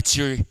Let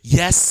your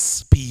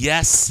yes be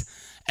yes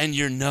and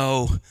your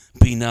no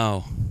be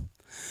no.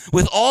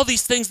 With all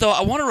these things, though,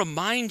 I want to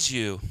remind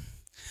you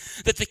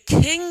that the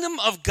kingdom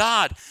of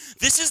God,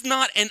 this is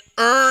not an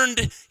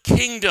earned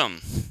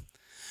kingdom,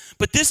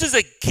 but this is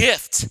a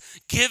gift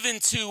given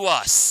to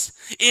us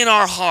in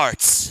our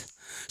hearts.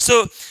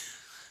 So,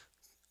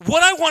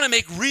 what I want to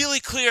make really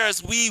clear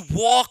as we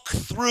walk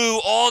through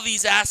all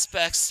these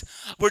aspects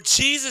where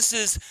Jesus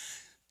is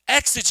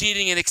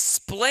exegeting and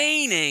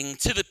explaining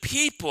to the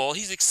people,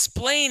 he's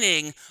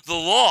explaining the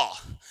law.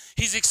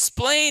 He's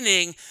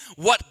explaining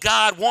what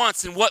God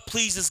wants and what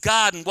pleases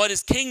God and what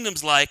his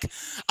kingdom's like.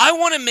 I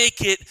want to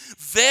make it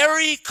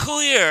very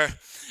clear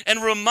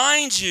and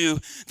remind you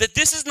that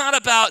this is not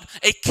about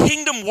a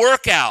kingdom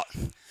workout.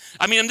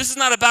 This is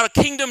not about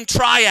a kingdom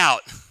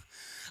tryout.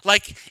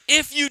 Like,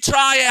 if you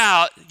try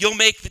out, you'll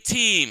make the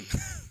team.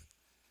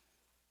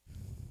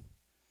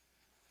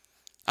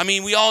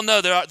 We all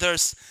know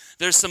there's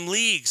some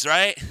leagues,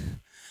 right?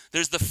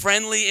 There's the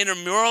friendly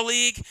intramural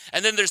league,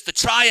 and then there's the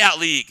tryout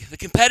league, the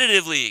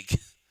competitive league.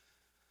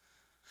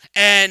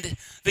 And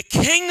the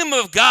kingdom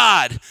of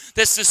God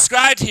that's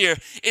described here,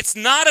 it's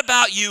not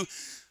about you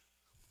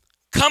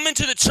coming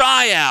to the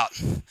tryout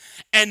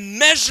and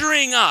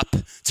measuring up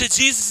to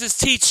Jesus'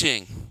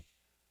 teaching.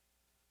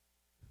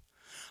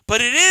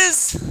 But it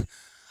is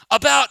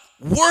about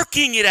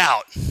working it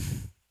out.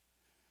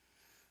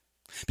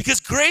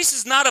 Because grace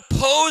is not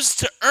opposed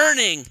to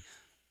earning.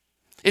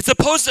 It's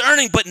opposed to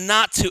earning, but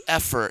not to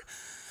effort.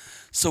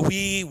 So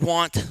we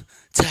want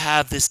to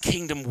have this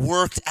kingdom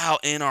worked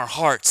out in our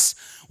hearts.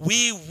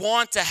 We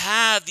want to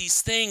have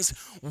these things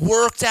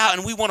worked out,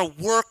 and we want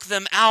to work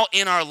them out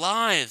in our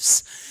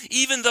lives,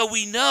 even though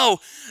we know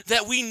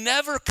that we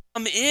never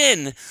come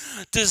in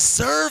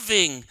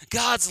deserving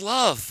God's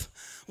love.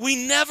 We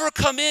never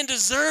come in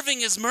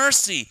deserving his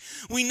mercy.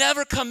 We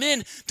never come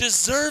in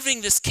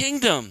deserving this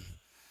kingdom.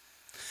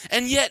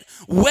 And yet,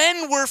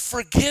 when we're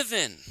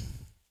forgiven,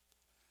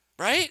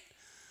 right?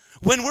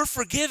 When we're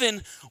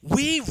forgiven,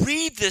 we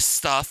read this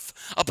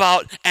stuff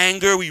about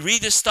anger. We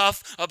read this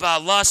stuff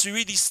about lust. We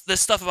read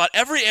this stuff about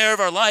every area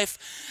of our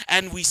life.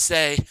 And we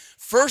say,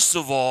 first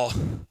of all,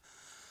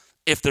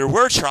 if there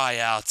were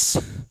tryouts,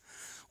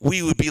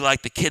 we would be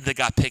like the kid that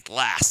got picked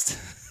last.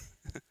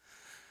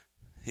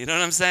 You know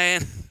what I'm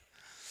saying?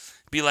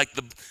 Be like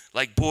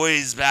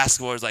boys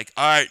basketball is like,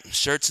 all right,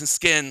 shirts and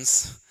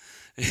skins.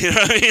 You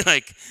know what I mean?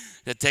 Like,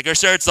 take our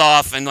shirts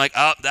off and like,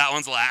 oh, that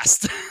one's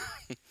last.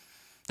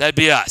 That'd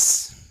be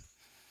us.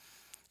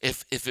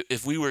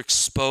 If we were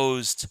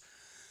exposed,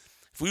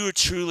 if we were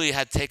truly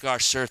had to take our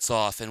shirts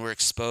off and were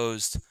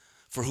exposed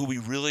for who we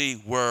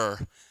really were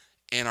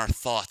in our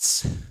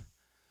thoughts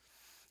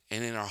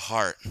and in our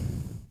heart,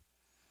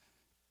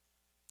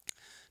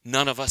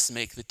 none of us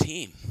make the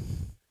team.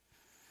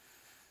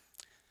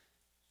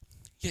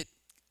 Yet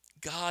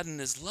God in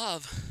his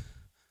love,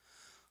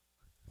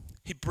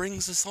 he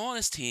brings us on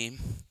his team,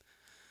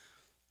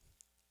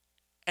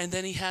 and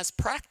then he has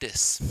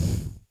practice.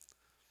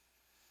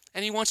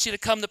 And he wants you to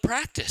come to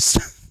practice.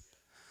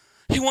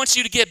 He wants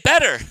you to get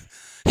better.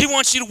 He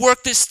wants you to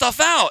work this stuff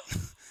out.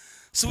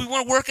 So we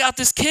want to work out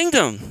this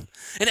kingdom.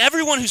 And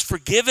everyone who's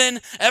forgiven,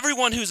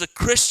 everyone who's a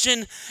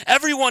Christian,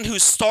 everyone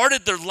who's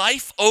started their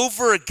life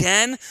over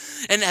again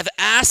and have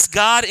asked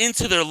God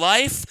into their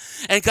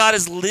life, and God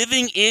is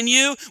living in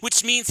you,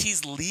 which means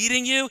he's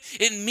leading you,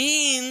 it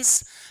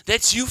means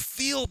that you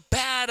feel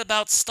bad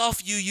about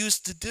stuff you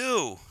used to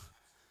do.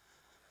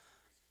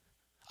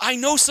 I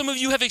know some of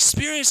you have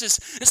experienced this,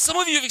 and some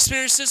of you have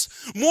experienced this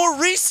more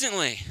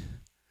recently.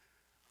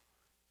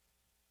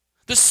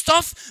 The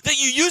stuff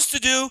that you used to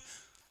do,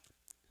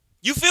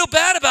 you feel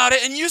bad about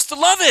it and used to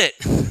love it.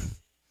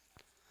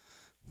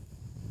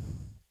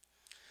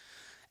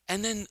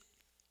 And then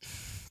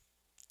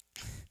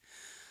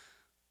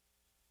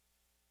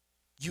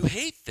you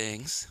hate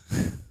things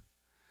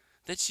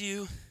that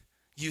you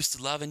used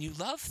to love, and you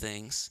love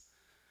things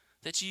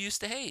that you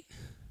used to hate.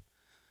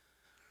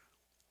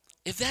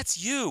 If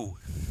that's you,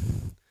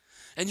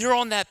 and you're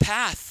on that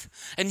path,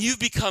 and you've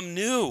become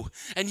new,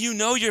 and you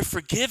know you're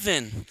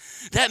forgiven,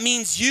 that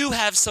means you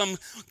have some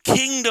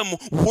kingdom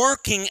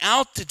working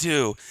out to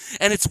do.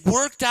 And it's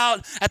worked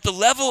out at the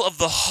level of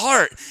the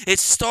heart. It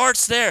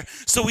starts there.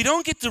 So we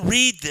don't get to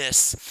read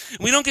this.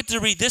 We don't get to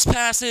read this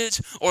passage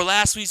or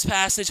last week's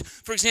passage.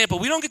 For example,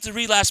 we don't get to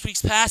read last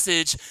week's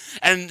passage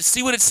and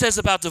see what it says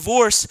about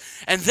divorce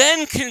and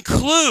then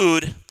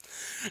conclude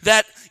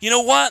that, you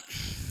know what?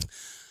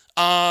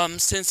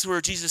 Since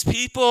we're Jesus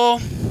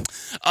people,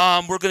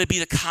 we're going to be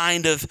the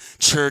kind of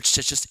church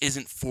that just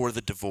isn't for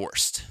the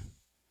divorced.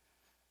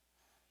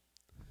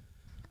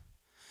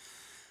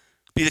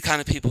 Be the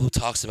kind of people who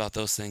talks about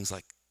those things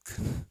like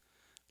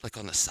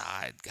on the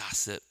side,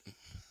 gossip,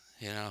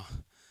 you know.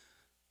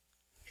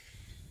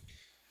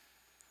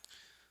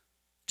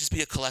 Just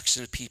be a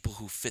collection of people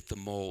who fit the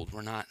mold.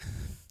 We're not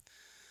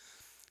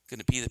going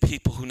to be the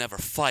people who never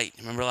fight.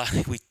 Remember a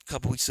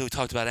couple weeks ago we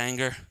talked about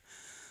anger?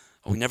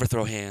 We never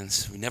throw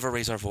hands. We never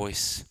raise our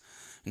voice.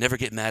 Never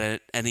get mad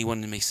at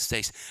anyone who makes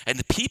mistakes. And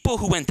the people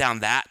who went down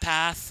that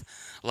path,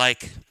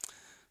 like,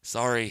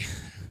 sorry,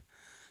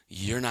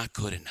 you're not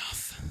good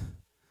enough.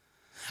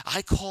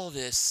 I call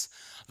this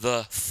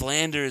the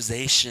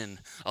Flandersation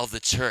of the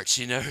church.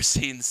 You never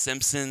seen The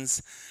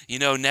Simpsons? You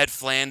know Ned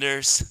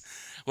Flanders?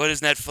 What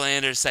does Ned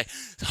Flanders say?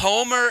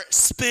 Homer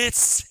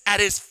spits at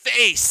his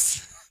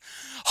face.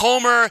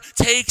 Homer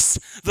takes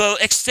the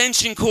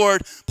extension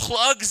cord,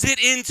 plugs it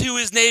into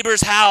his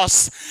neighbor's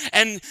house,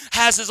 and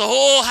has his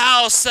whole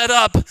house set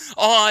up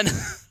on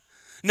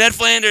Ned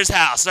Flanders'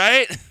 house,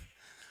 right?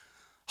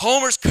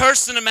 Homer's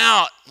cursing him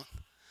out.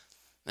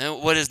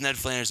 And what does Ned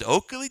Flanders do?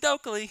 Oakley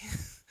dokley.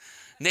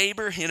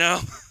 Neighbor,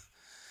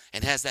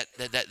 and has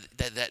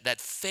that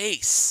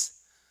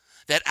face,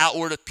 that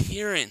outward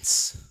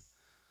appearance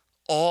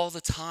all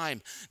the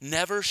time,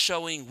 never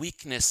showing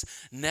weakness,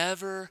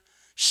 never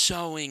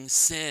showing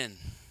sin.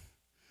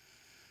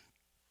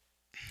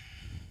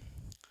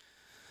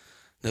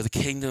 Now, the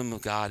kingdom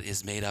of God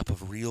is made up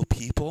of real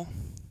people,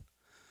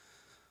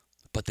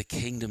 but the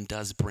kingdom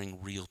does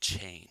bring real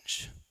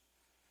change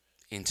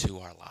into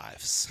our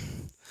lives.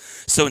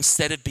 So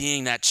instead of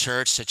being that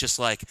church that just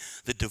like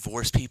the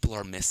divorced people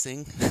are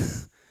missing,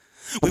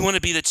 we want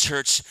to be the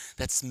church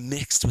that's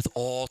mixed with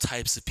all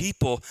types of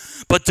people.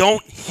 But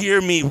don't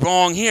hear me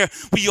wrong here.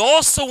 We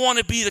also want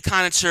to be the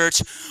kind of church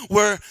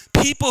where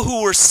people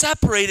who were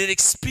separated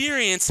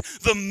experience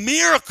the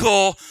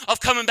miracle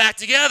of coming back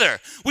together.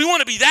 We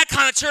want to be that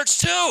kind of church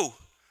too.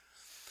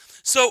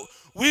 So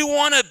we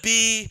want to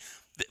be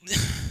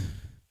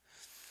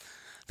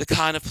the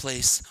kind of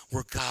place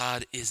where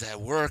God is at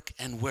work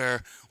and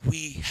where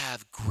we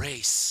have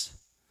grace.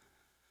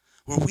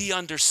 Where we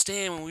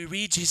understand when we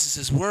read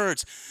Jesus'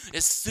 words,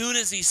 as soon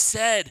as he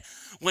said,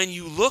 when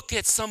you look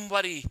at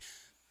somebody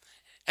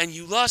and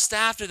you lust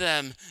after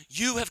them,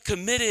 you have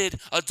committed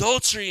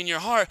adultery in your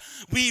heart,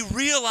 we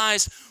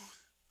realize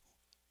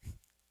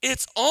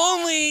it's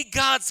only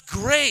God's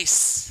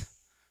grace.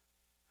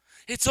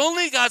 It's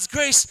only God's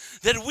grace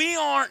that we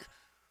aren't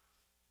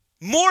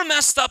more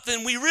messed up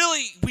than we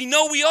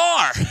know we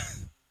are.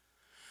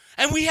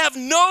 And we have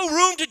no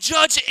room to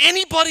judge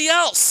anybody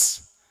else.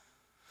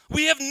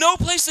 We have no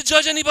place to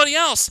judge anybody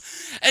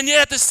else. And yet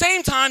at the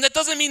same time, that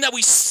doesn't mean that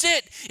we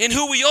sit in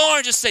who we are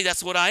and just say,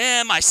 that's what I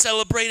am, I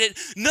celebrate it.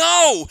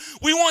 No,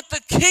 we want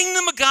the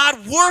kingdom of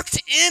God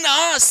worked in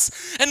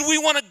us. And we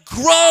want to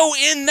grow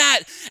in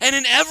that and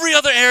in every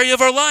other area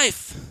of our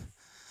life.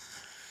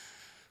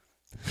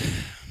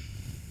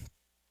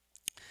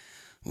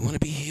 We want to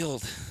be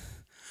healed.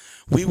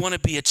 We want to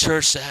be a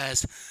church that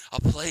has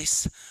a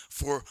place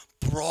for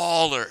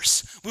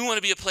brawlers. We want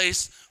to be a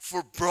place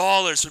for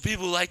brawlers, for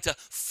people who like to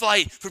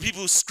fight, for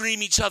people who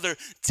scream each other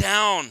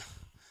down.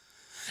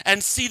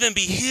 And see them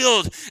be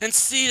healed and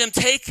see them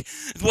take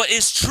what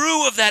is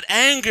true of that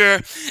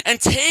anger and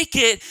take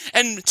it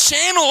and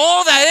channel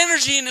all that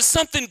energy into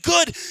something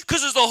good,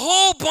 because there's a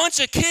whole bunch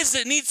of kids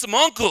that need some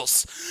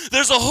uncles.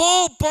 There's a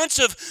whole bunch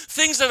of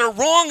things that are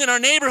wrong in our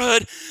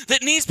neighborhood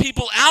that needs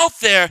people out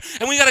there,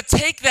 and we got to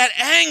take that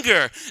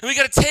anger and we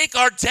got to take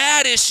our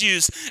dad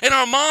issues and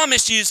our mom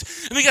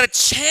issues and we got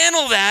to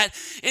channel that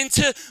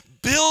into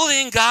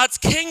building God's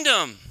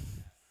kingdom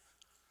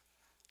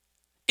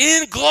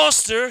in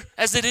Gloucester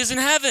as it is in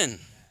heaven.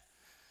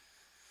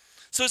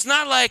 So it's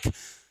not like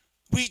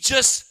we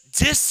just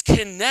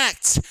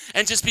disconnect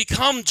and just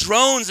become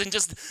drones and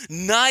just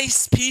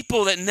nice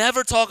people that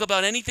never talk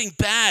about anything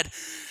bad,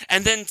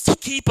 and then to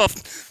keep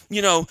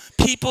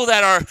people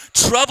that are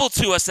trouble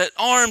to us at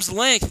arm's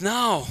length.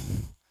 No.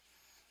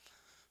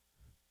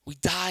 We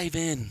dive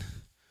in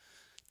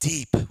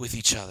deep with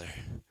each other.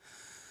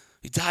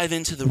 We dive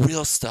into the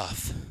real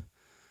stuff.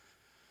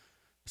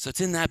 So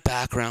it's in that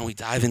background we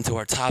dive into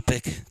our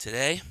topic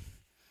today,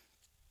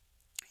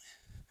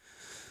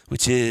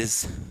 which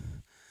is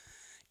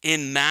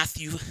in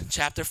Matthew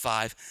chapter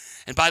 5.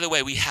 And by the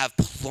way, we have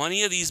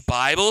plenty of these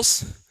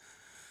Bibles.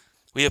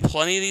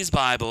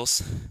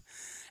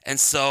 And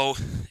so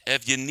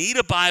if you need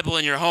a Bible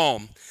in your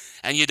home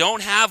and you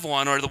don't have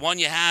one, or the one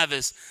you have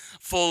is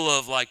full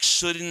of like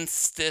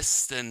shouldn'ts,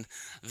 this and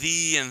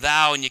thee and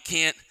thou, and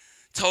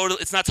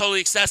it's not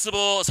totally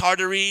accessible, it's hard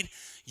to read,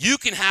 you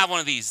can have one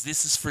of these.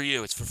 This is for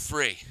you. It's for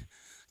free.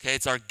 Okay,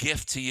 it's our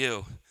gift to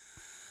you.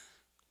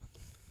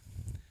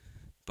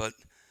 But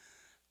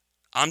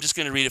I'm just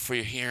going to read it for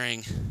your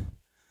hearing.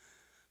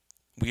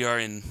 We are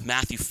in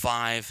Matthew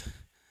 5,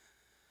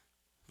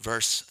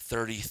 verse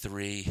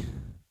 33.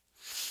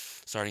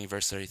 Starting in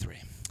verse 33.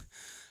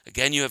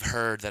 Again, you have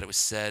heard that it was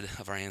said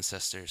of our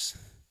ancestors,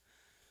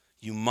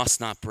 you must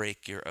not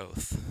break your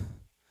oath.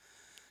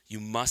 You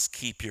must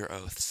keep your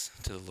oaths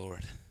to the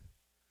Lord.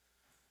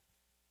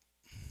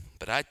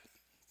 But I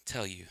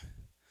tell you,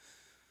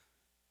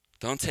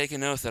 don't take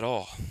an oath at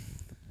all,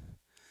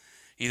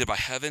 either by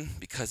heaven,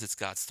 because it's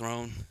God's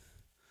throne,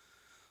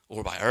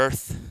 or by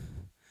earth,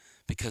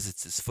 because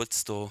it's his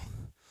footstool,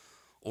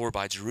 or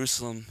by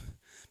Jerusalem,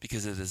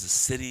 because it is the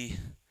city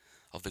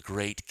of the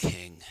great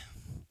King.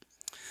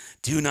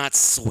 Do not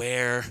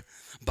swear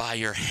by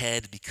your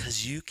head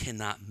because you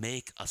cannot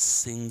make a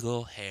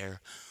single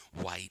hair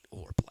white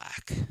or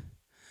black.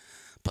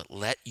 But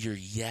let your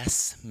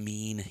yes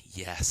mean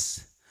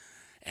yes,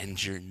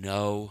 and your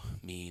no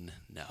mean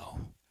no.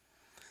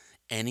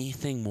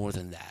 Anything more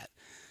than that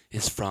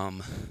is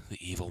from the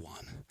evil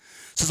one.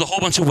 So there's a whole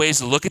bunch of ways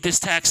to look at this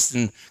text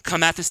and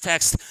come at this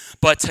text,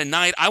 but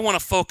tonight I want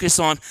to focus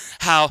on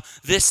how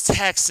this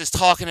text is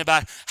talking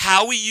about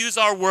how we use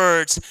our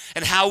words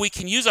and how we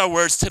can use our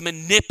words to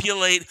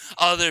manipulate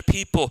other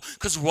people.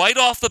 Because right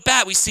off the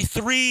bat, we see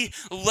 3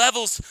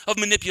 levels of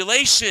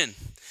manipulation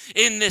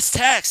in this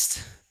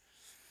text.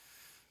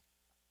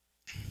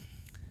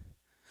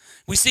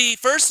 We see,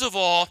 first of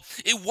all,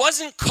 it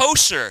wasn't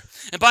kosher.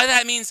 And by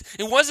that means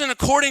it wasn't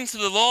according to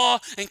the law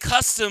and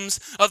customs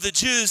of the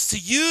Jews to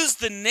use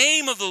the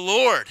name of the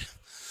Lord.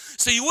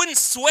 So you wouldn't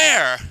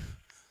swear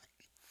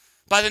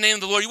by the name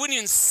of the Lord. You wouldn't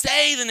even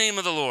say the name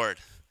of the Lord.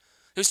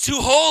 It was too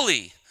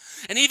holy.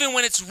 And even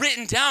when it's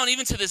written down,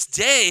 even to this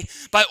day,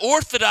 by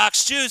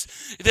Orthodox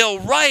Jews, they'll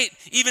write,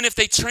 even if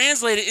they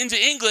translate it into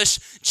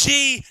English,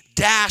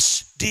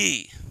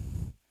 G-D.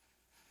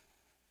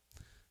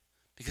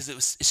 Because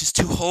it's just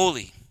too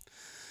holy.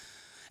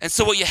 And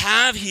so what you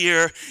have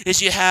here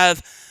is you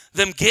have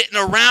them getting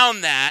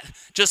around that,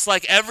 just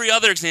like every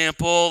other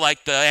example,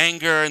 like the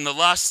anger and the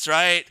lust,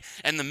 right?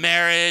 And the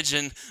marriage,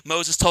 and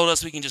Moses told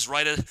us we can just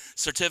write a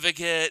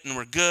certificate and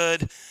we're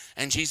good.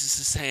 And Jesus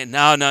is saying,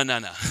 no.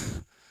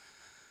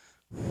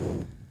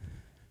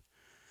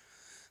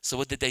 So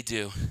what did they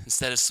do?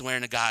 Instead of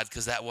swearing to God,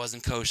 because that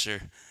wasn't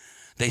kosher,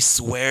 they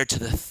swear to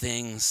the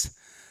things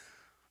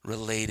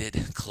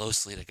related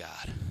closely to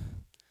God.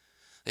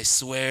 They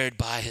sweared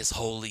by his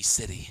holy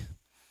city.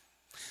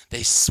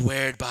 They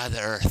sweared by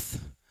the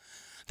earth.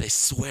 They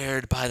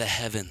sweared by the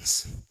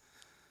heavens.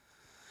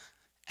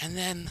 And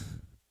then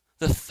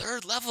the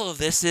 3rd level of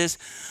this is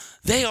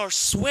they are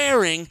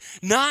swearing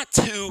not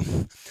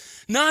to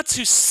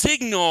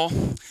signal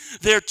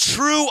their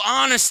true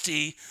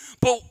honesty,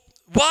 but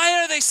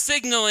why are they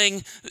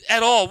signaling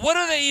at all? What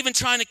are they even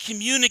trying to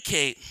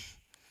communicate?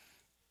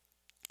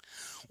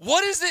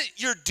 What is it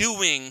you're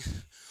doing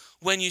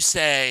when you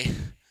say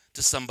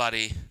to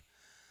somebody,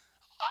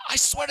 I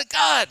swear to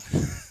God?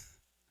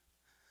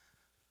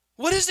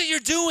 What is it you're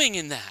doing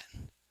in that?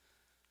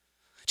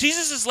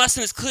 Jesus'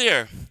 lesson is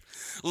clear.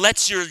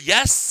 Let your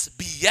yes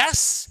be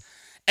yes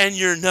and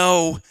your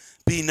no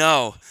be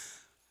no.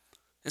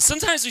 And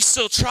sometimes we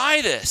still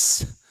try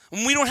this.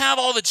 And we don't have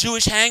all the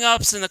Jewish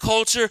hang-ups in the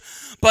culture,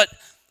 but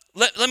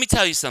let me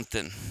tell you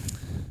something.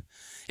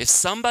 If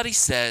somebody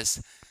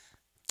says,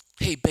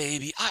 hey,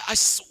 baby, I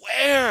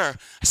swear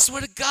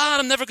to God,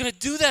 I'm never going to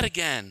do that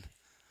again.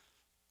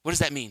 What does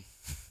that mean?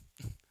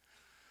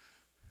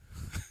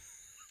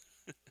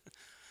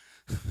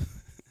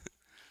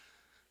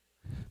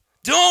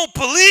 Don't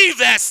believe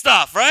that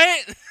stuff,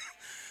 right?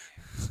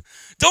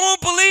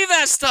 Don't believe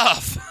that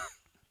stuff.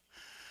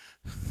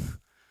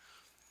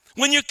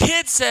 When your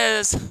kid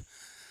says,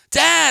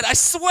 Dad, I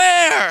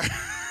swear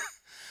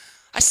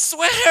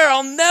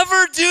I'll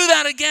never do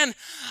that again.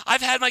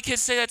 I've had my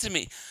kids say that to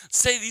me.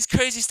 Say these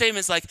crazy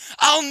statements like,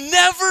 I'll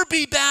never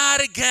be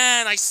bad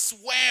again, I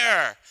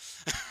swear.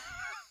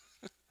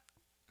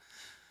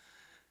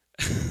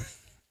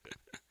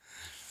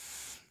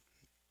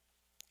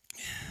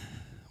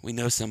 We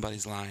know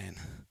somebody's lying,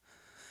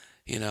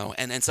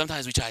 and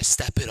sometimes we try to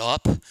step it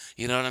up,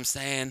 you know what I'm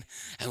saying?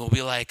 And we'll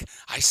be like,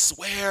 I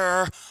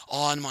swear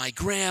on my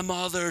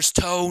grandmother's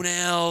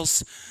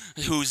toenails,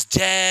 who's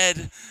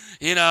dead,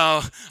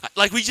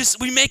 like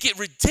we make it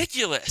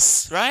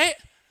ridiculous, right?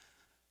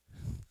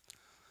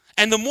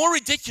 And the more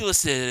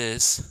ridiculous it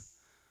is,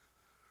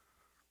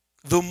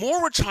 the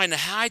more we're trying to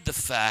hide the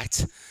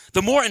fact,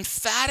 the more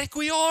emphatic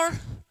we are,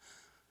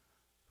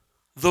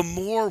 the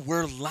more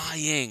we're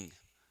lying.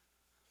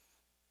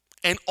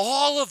 And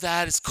all of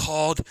that is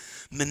called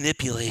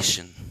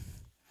manipulation.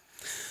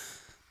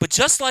 But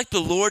just like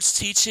the Lord's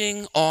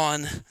teaching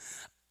on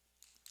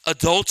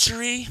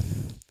adultery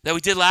that we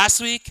did last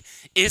week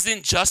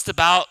isn't just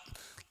about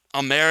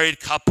a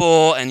married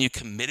couple and you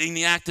committing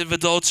the act of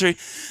adultery,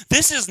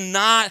 this is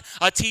not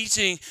a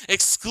teaching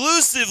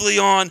exclusively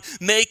on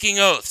making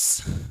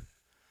oaths.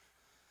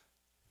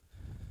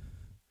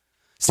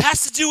 This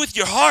has to do with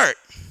your heart.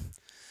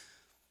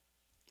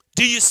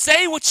 Do you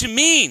say what you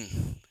mean?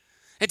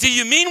 And do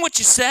you mean what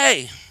you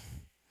say?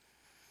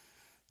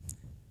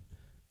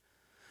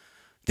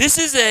 This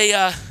is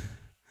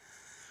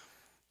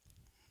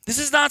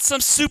not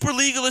some super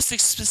legalistic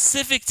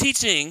specific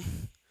teaching.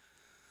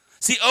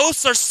 See,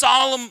 oaths are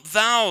solemn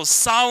vows,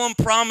 solemn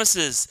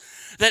promises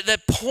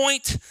that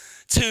point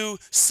to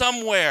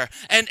somewhere.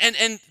 And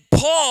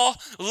Paul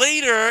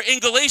later in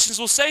Galatians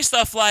will say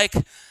stuff like,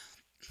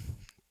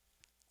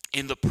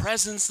 in the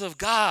presence of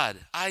God,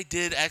 I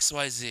did X,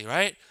 Y, Z,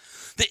 right?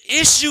 The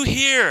issue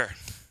here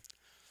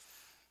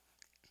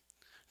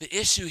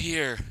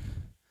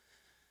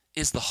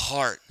is the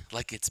heart,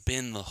 like it's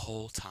been the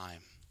whole time.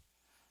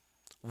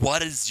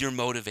 What is your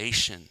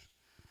motivation?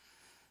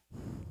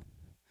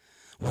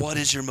 What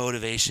is your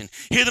motivation?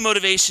 Here the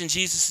motivation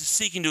Jesus is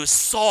seeking to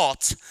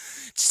assault,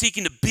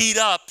 seeking to beat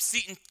up,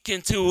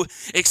 seeking to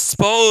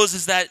expose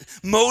is that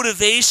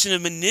motivation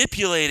of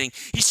manipulating.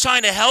 He's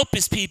trying to help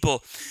his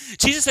people.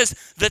 Jesus says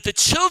that the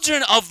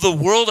children of the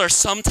world are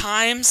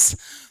sometimes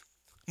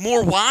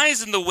more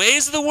wise in the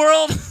ways of the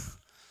world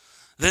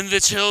than the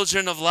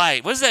children of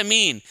light. What does that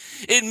mean?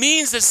 It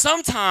means that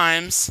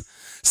sometimes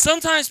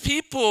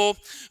people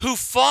who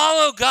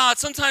follow God,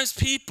 sometimes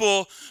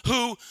people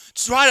who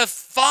try to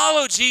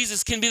follow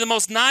Jesus can be the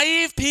most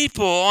naive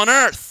people on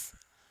earth.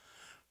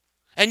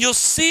 And you'll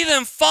see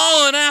them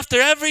following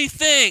after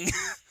everything.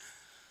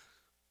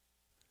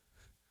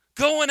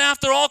 Going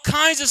after all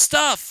kinds of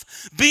stuff.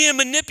 Being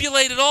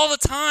manipulated all the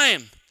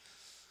time.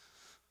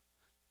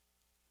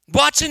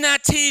 Watching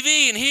that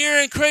TV and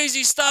hearing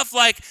crazy stuff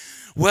like,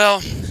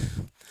 well,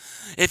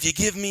 if you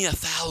give me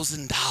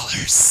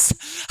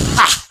 $1,000,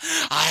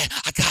 I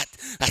got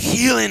a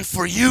healing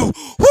for you.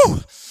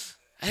 Woo!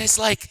 And it's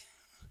like,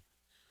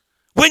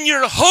 when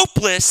you're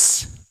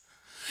hopeless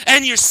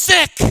and you're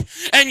sick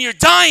and you're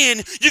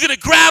dying, you're going to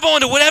grab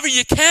onto whatever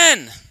you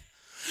can.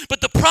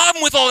 But the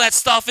problem with all that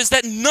stuff is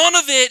that none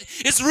of it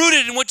is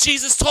rooted in what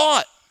Jesus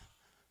taught.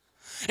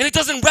 And it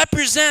doesn't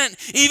represent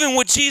even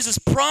what Jesus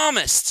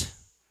promised.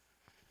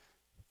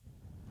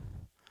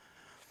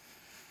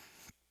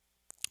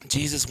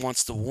 Jesus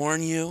wants to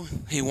warn you.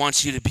 He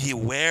wants you to be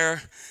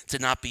aware, to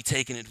not be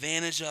taken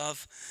advantage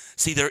of.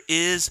 See, there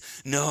is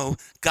no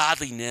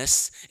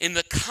godliness in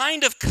the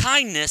kind of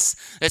kindness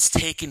that's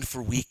taken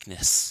for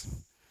weakness.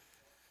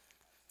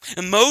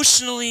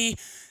 Emotionally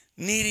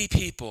needy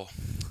people.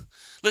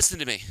 Listen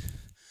to me.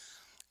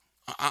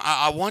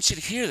 I want you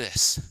to hear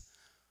this.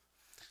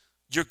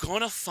 You're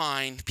going to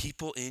find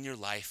people in your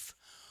life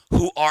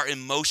who are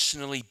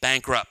emotionally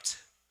bankrupt.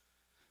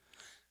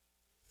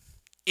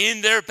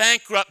 In their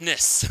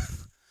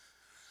bankruptness,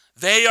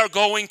 they are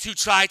going to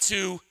try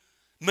to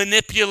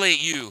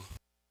manipulate you.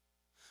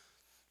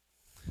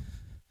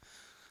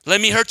 Let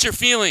me hurt your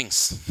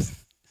feelings.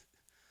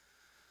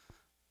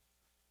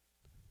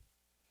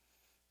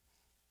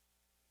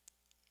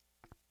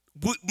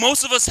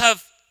 Most of us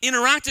have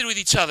interacted with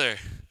each other.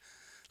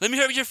 Let me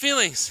hurt your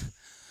feelings.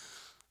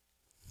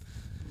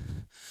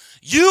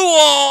 You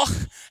all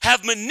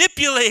have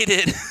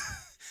manipulated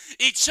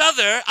each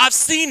other. I've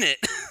seen it.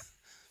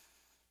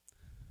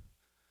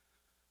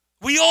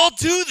 We all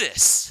do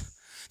this.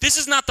 This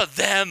is not the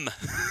them,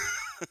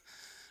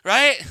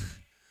 right?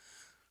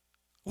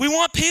 We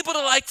want people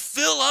to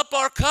fill up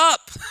our cup.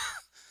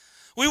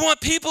 We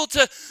want people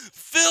to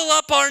fill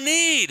up our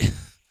need.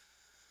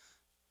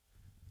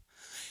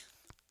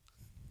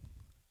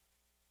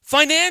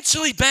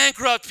 Financially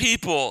bankrupt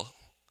people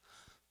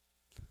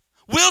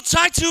will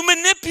try to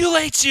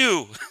manipulate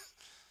you.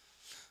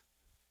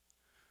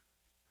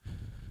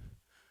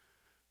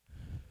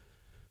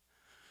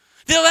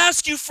 They'll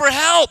ask you for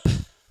help.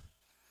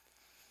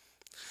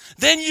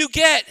 Then you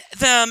get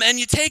them and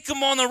you take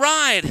them on the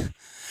ride.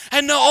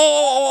 And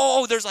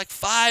there's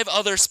 5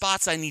 other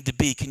spots I need to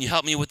be. Can you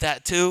help me with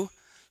that too?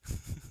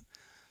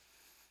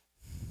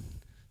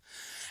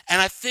 And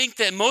I think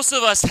that most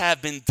of us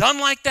have been done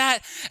like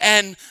that,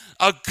 and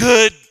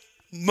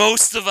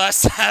most of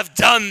us have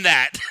done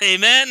that.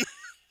 Amen?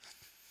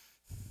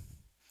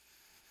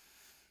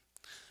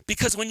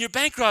 Because when you're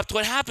bankrupt,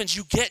 what happens?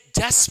 You get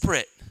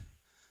desperate.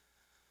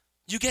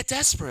 You get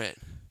desperate.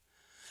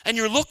 And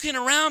you're looking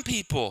around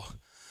people.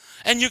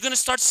 And you're going to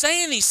start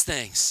saying these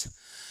things.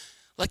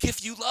 Like,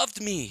 if you loved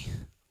me,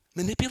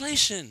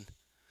 manipulation.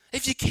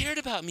 If you cared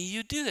about me,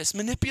 you'd do this.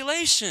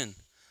 Manipulation.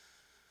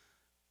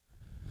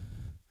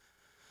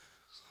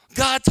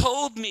 God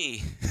told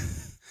me.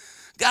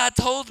 God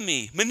told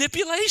me.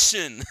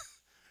 Manipulation.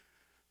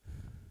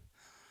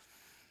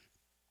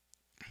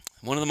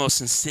 One of the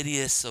most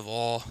insidious of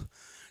all,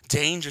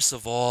 dangerous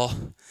of all,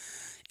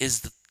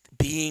 is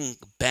being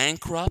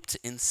bankrupt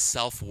in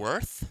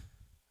self-worth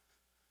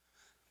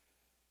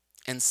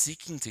and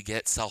seeking to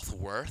get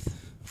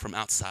self-worth from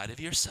outside of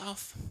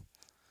yourself,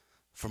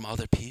 from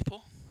other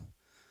people.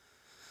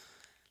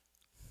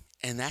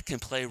 And that can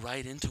play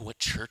right into what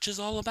church is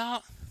all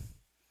about.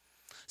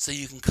 So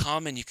you can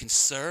come and you can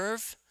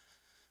serve,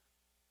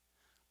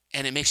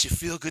 and it makes you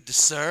feel good to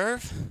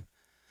serve.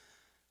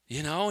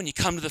 And you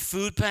come to the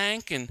food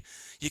bank and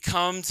you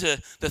come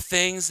to the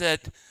things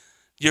that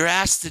you're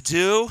asked to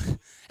do,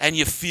 and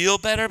you feel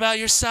better about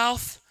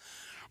yourself,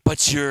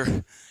 but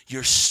you're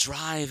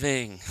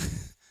striving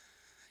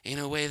in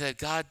a way that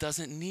God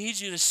doesn't need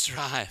you to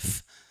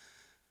strive.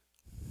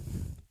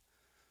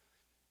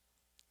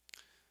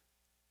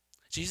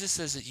 Jesus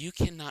says that you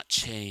cannot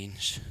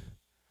change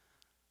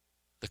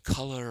the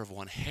color of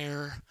one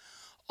hair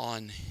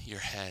on your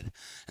head.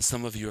 And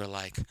some of you are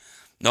like,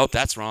 nope,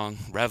 that's wrong,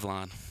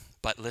 Revlon.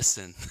 But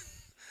listen,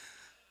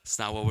 it's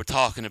not what we're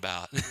talking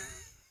about.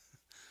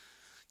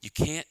 You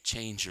can't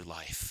change your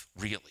life,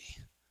 really.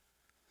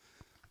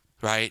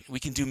 Right? We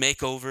can do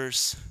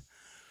makeovers.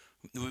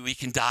 We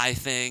can dye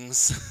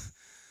things.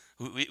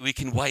 We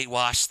can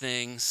whitewash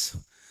things.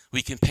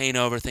 We can paint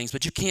over things.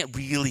 But you can't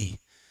really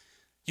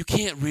You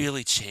can't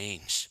really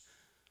change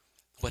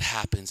what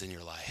happens in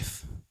your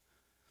life.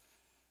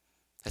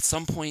 At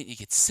some point, you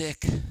get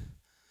sick.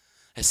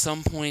 At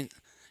some point,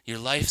 your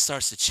life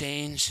starts to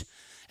change,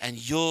 and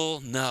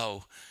you'll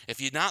know, if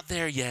you're not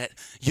there yet,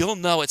 you'll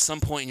know at some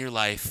point in your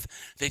life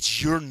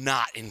that you're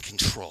not in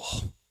control.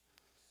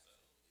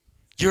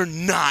 You're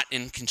not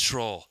in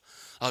control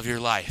of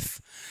your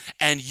life.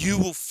 And you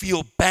will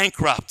feel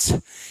bankrupt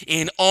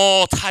in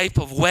all type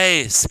of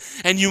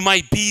ways. And you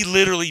might be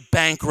literally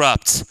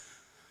bankrupt.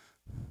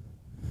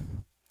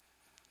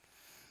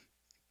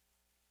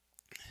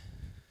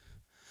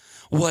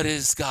 What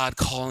is God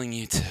calling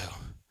you to?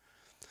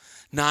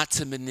 Not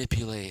to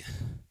manipulate,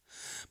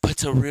 but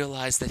to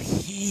realize that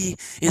he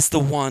is the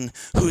one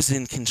who's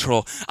in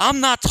control. I'm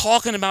not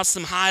talking about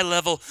some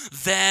high-level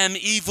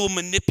evil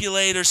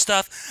manipulator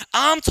stuff.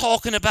 I'm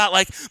talking about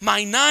like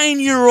my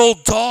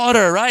 9-year-old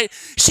daughter, right?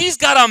 She's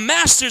got a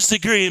master's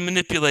degree in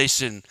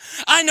manipulation.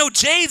 I know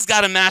Jade's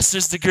got a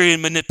master's degree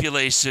in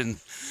manipulation,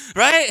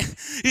 right?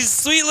 These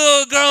sweet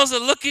little girls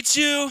that look at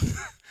you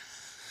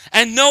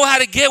and know how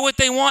to get what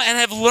they want and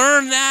have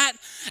learned that.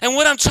 And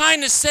what I'm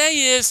trying to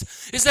say is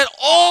that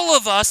all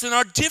of us in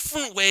our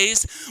different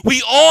ways,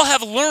 we all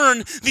have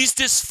learned these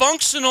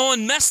dysfunctional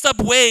and messed up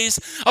ways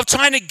of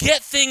trying to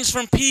get things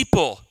from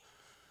people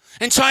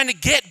and trying to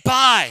get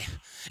by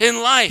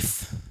in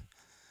life.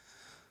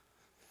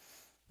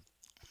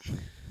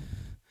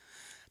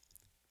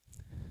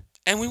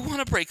 And we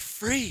want to break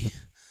free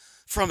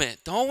from it,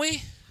 don't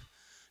we?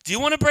 Do you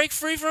want to break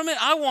free from it?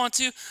 I want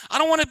to. I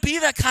don't want to be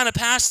that kind of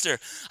pastor.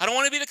 I don't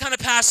want to be the kind of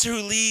pastor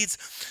who leads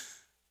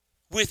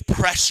with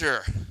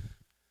pressure.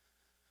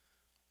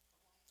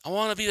 I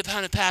want to be the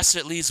kind of pastor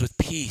that leads with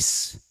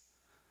peace.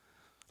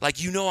 Like,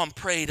 I'm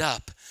prayed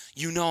up.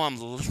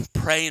 I'm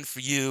praying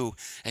for you.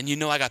 And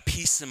I got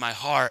peace in my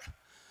heart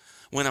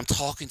when I'm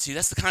talking to you.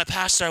 That's the kind of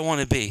pastor I want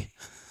to be.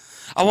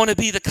 I want to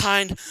be the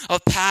kind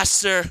of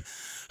pastor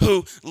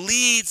who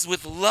leads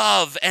with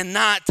love and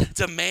not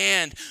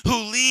demand,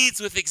 who leads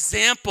with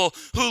example,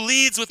 who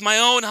leads with my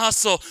own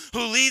hustle,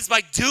 who leads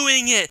by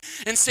doing it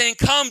and saying,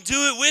 come do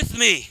it with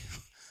me.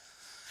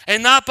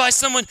 And not by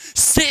someone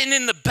sitting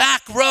in the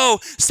back row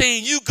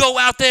saying, you go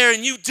out there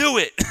and you do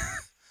it.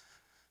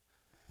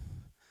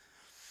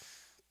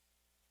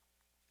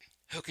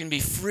 Who can be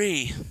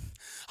free.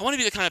 I want to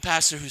be the kind of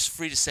pastor who's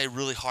free to say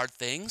really hard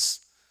things.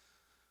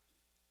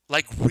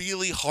 Like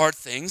really hard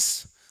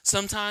things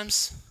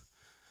sometimes.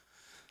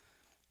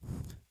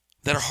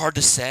 That are hard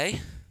to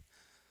say.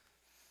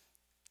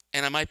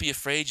 And I might be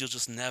afraid you'll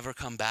just never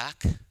come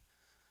back.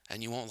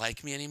 And you won't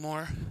like me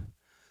anymore.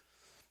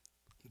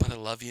 But I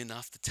love you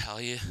enough to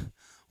tell you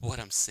what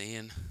I'm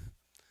seeing,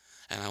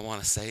 and I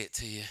want to say it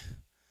to you.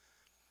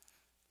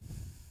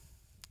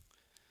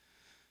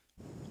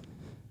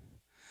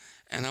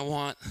 And I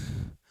want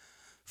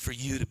for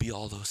you to be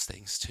all those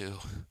things too.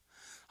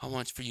 I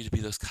want for you to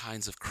be those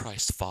kinds of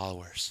Christ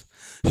followers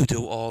who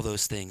do all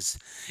those things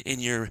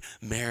in your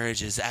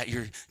marriages, at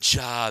your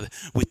job,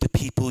 with the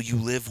people you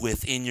live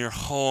with, in your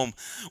home.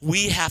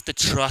 We have to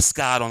trust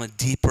God on a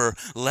deeper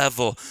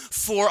level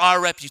for our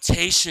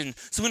reputation,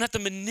 so we don't have to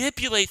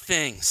manipulate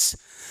things.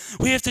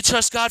 We have to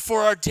trust God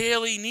for our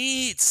daily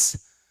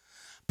needs.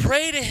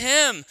 Pray to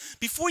him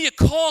before you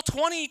call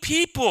 20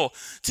 people.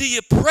 Do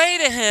you pray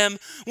to him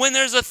when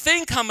there's a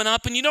thing coming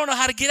up and you don't know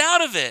how to get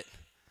out of it?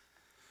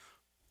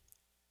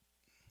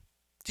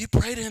 Do you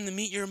pray to him to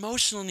meet your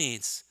emotional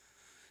needs?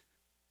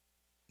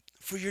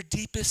 For your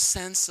deepest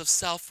sense of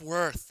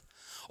self-worth?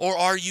 Or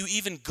are you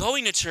even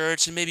going to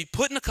church and maybe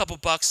putting a couple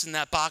bucks in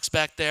that box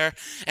back there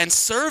and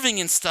serving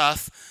and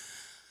stuff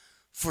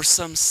for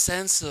some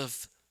sense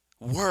of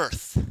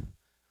worth?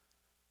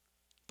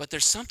 But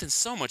there's something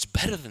so much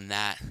better than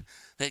that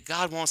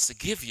God wants to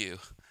give you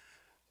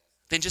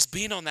than just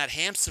being on that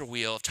hamster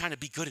wheel of trying to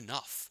be good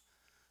enough.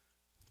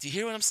 Do you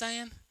hear what I'm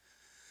saying?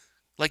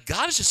 Like,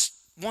 God just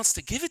wants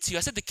to give it to you.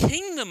 I said the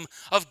kingdom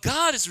of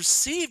God is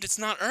received. It's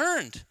not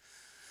earned.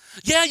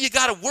 Yeah, you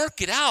got to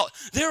work it out.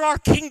 There are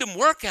kingdom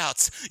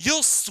workouts.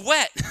 You'll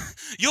sweat.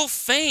 You'll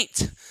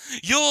faint.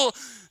 You'll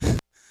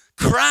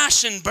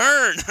crash and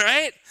burn,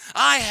 right?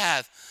 I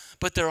have.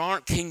 But there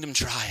aren't kingdom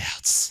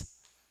tryouts.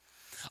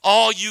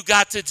 All you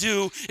got to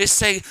do is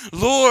say,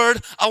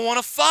 Lord, I want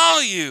to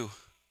follow you.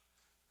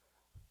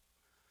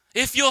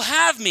 If you'll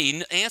have me,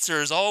 the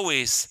answer is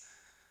always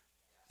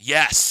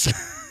yes.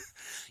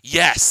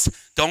 Yes.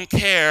 Don't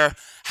care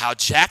how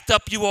jacked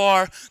up you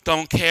are.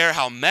 Don't care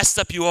how messed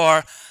up you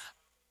are.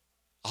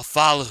 I'll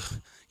follow.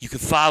 You can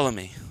follow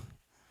me.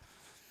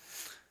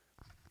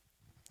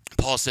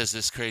 Paul says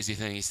this crazy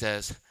thing. He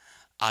says,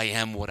 I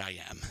am what I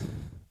am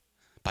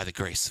by the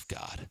grace of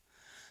God.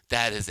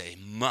 That is a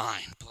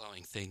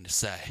mind-blowing thing to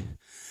say.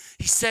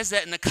 He says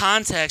that in the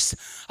context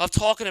of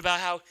talking about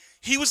how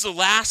he was the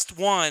last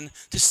one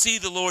to see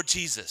the Lord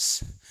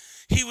Jesus.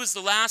 He was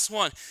the last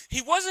one.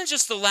 He wasn't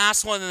just the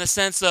last one in the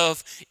sense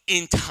of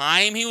in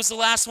time he was the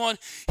last one.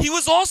 He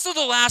was also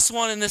the last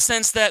one in the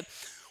sense that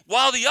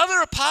while the other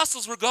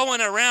apostles were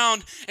going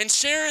around and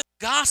sharing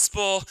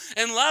gospel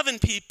and loving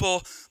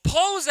people,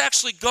 Paul was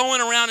actually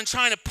going around and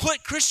trying to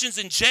put Christians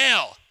in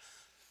jail.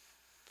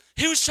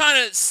 He was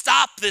trying to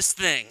stop this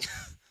thing.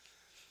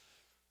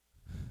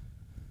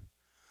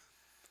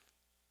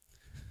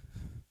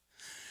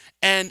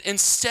 And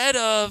instead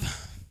of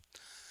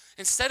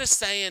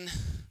saying,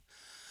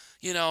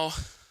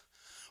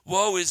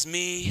 woe is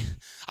me,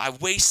 I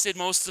wasted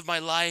most of my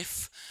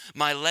life,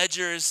 my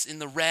ledger's in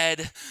the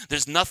red,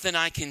 there's nothing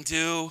I can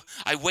do,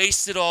 I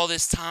wasted all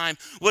this time.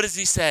 What does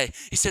he say?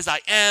 He says, I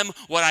am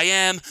what I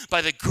am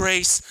by the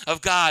grace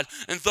of God.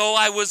 And though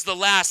I was the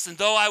last, and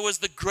though I was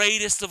the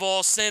greatest of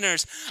all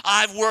sinners,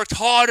 I've worked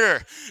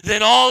harder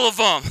than all of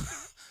them.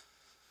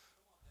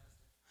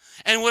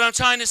 And what I'm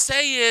trying to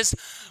say is,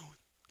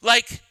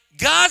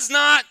 God's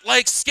not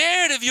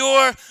scared of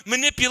your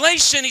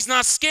manipulation. He's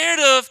not scared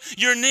of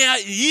your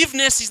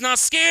naiveness. He's not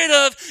scared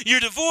of your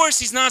divorce.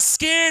 He's not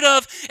scared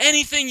of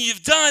anything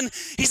you've done.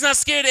 He's not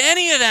scared of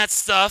any of that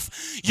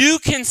stuff. You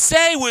can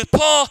say with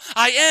Paul,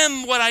 I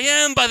am what I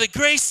am by the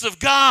grace of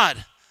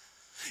God.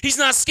 He's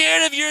not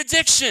scared of your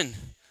addiction.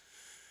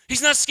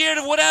 He's not scared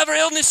of whatever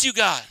illness you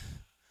got.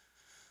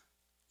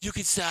 You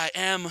can say, I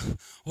am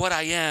what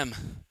I am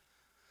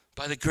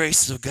by the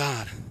grace of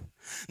God.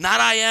 Not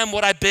I am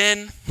what I've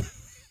been.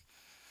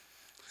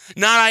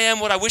 Not I am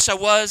what I wish I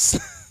was.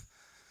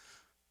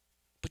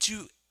 But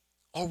you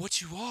are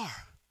what you are.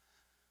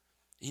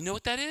 You know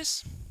what that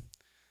is?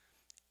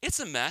 It's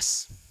a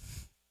mess.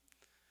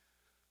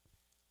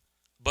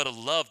 But a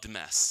loved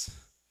mess.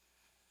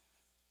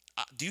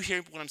 Do you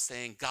hear what I'm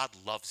saying? God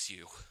loves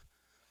you.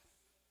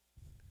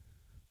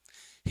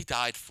 He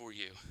died for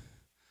you.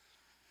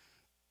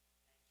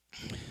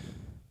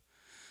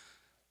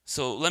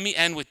 So let me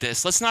end with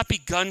this. Let's not be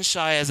gun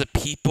shy as a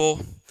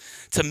people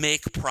to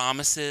make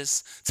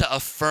promises, to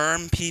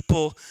affirm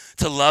people,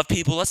 to love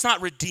people. Let's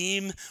not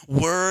redeem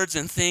words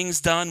and things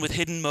done with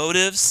hidden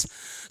motives.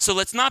 So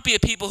let's not be a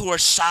people who are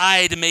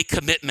shy to make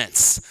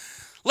commitments.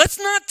 Let's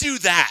not do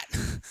that.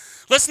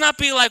 Let's not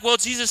be like, well,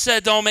 Jesus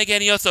said don't make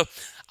any oaths, so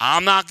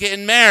I'm not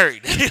getting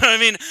married. You know what I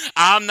mean?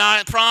 I'm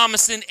not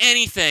promising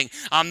anything.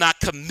 I'm not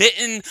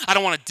committing. I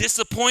don't want to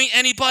disappoint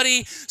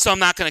anybody, so I'm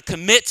not going to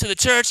commit to the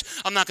church.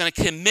 I'm not going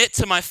to commit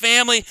to my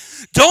family.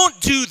 Don't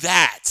do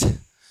that.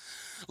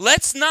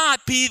 Let's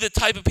not be the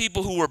type of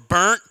people who were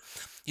burnt,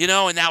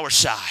 and now we're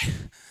shy.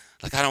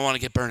 I don't want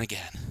to get burnt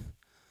again.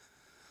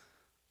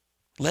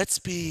 Let's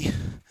be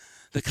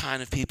the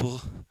kind of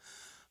people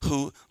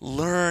who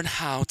learn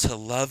how to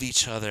love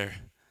each other.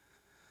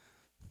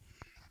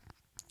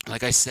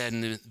 Like I said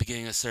in the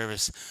beginning of the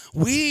service,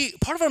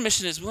 part of our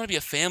mission is we want to be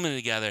a family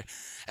together.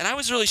 And I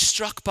was really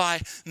struck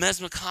by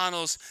Mes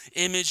McConnell's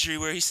imagery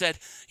where he said,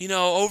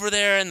 over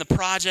there in the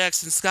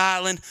projects in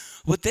Scotland,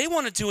 what they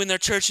want to do in their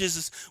churches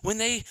is when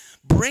they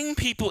bring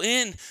people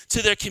in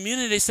to their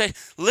community, they say,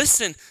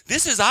 listen,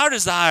 this is our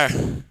desire.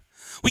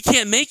 We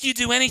can't make you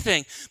do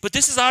anything, but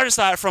this is our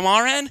desire from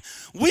our end.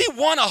 We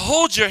want to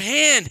hold your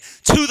hand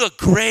to the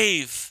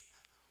grave.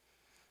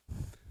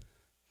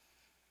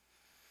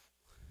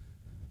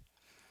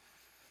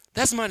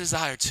 That's my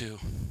desire too.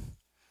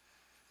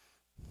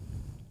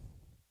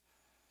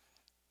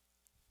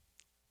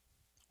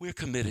 We're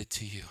committed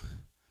to you.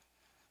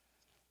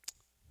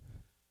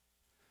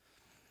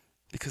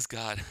 Because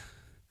God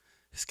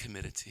is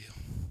committed to you.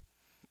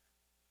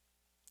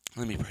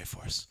 Let me pray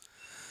for us.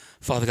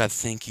 Father God,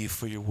 thank you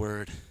for your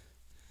word.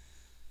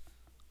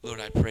 Lord,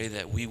 I pray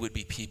that we would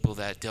be people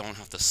that don't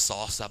have to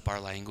sauce up our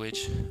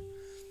language.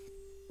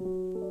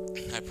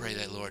 I pray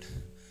that, Lord,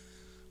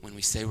 when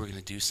we say we're going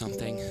to do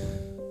something,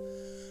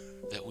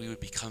 that we would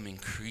become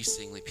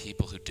increasingly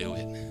people who do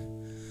it.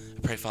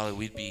 I pray, Father,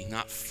 we'd be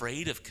not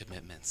afraid of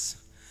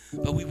commitments,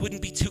 but we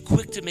wouldn't be too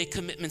quick to make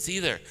commitments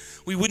either.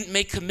 We wouldn't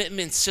make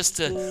commitments just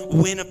to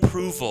win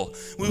approval.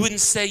 We wouldn't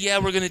say, yeah,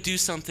 we're going to do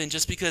something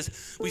just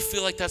because we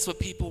feel like that's what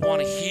people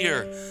want to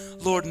hear.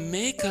 Lord,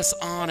 make us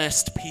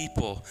honest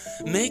people.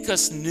 Make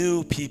us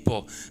new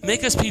people.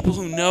 Make us people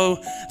who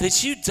know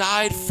that you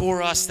died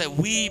for us, that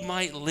we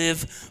might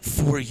live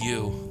for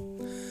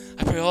you.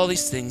 I pray all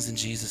these things in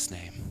Jesus'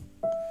 name.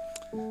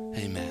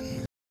 Amen.